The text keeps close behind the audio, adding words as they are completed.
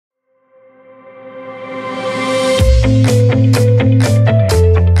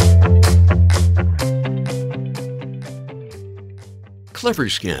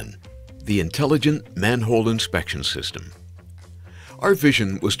CleverScan, the intelligent manhole inspection system. Our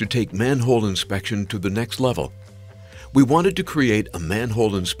vision was to take manhole inspection to the next level. We wanted to create a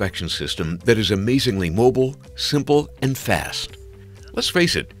manhole inspection system that is amazingly mobile, simple, and fast. Let's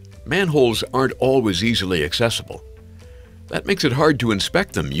face it, manholes aren't always easily accessible. That makes it hard to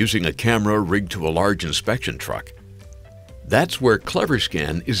inspect them using a camera rigged to a large inspection truck. That's where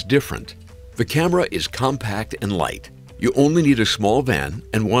CleverScan is different. The camera is compact and light. You only need a small van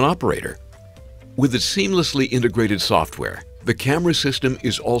and one operator. With its seamlessly integrated software, the camera system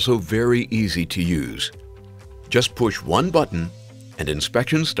is also very easy to use. Just push one button and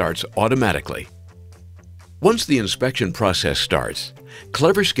inspection starts automatically. Once the inspection process starts,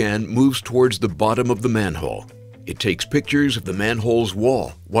 CleverScan moves towards the bottom of the manhole. It takes pictures of the manhole's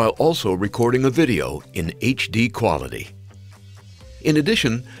wall while also recording a video in HD quality. In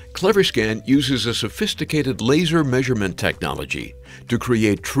addition, CleverScan uses a sophisticated laser measurement technology to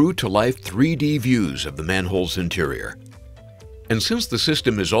create true-to-life 3D views of the manhole's interior. And since the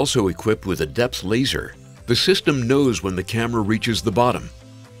system is also equipped with a depth laser, the system knows when the camera reaches the bottom,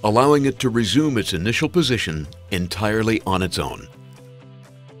 allowing it to resume its initial position entirely on its own.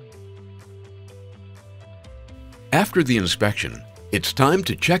 After the inspection, it's time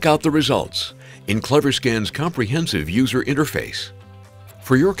to check out the results in CleverScan's comprehensive user interface.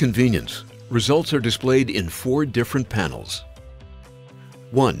 For your convenience, results are displayed in 4 different panels.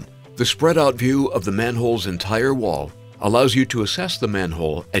 1. The spread-out view of the manhole's entire wall allows you to assess the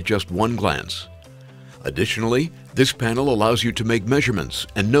manhole at just one glance. Additionally, this panel allows you to make measurements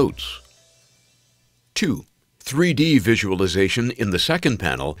and notes. 2. 3D visualization in the second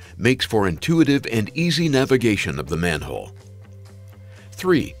panel makes for intuitive and easy navigation of the manhole.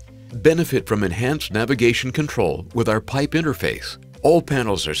 3. Benefit from enhanced navigation control with our pipe interface. All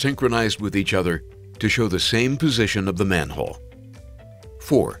panels are synchronized with each other to show the same position of the manhole.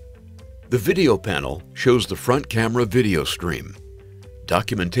 4. The video panel shows the front camera video stream.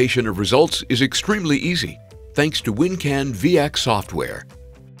 Documentation of results is extremely easy thanks to WinCan VX software.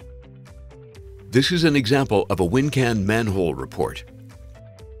 This is an example of a WinCan manhole report.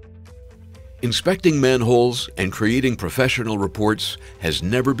 Inspecting manholes and creating professional reports has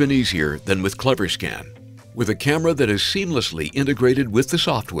never been easier than with CleverScan. With a camera that is seamlessly integrated with the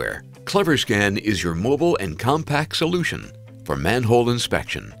software, CleverScan is your mobile and compact solution for manhole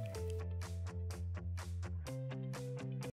inspection.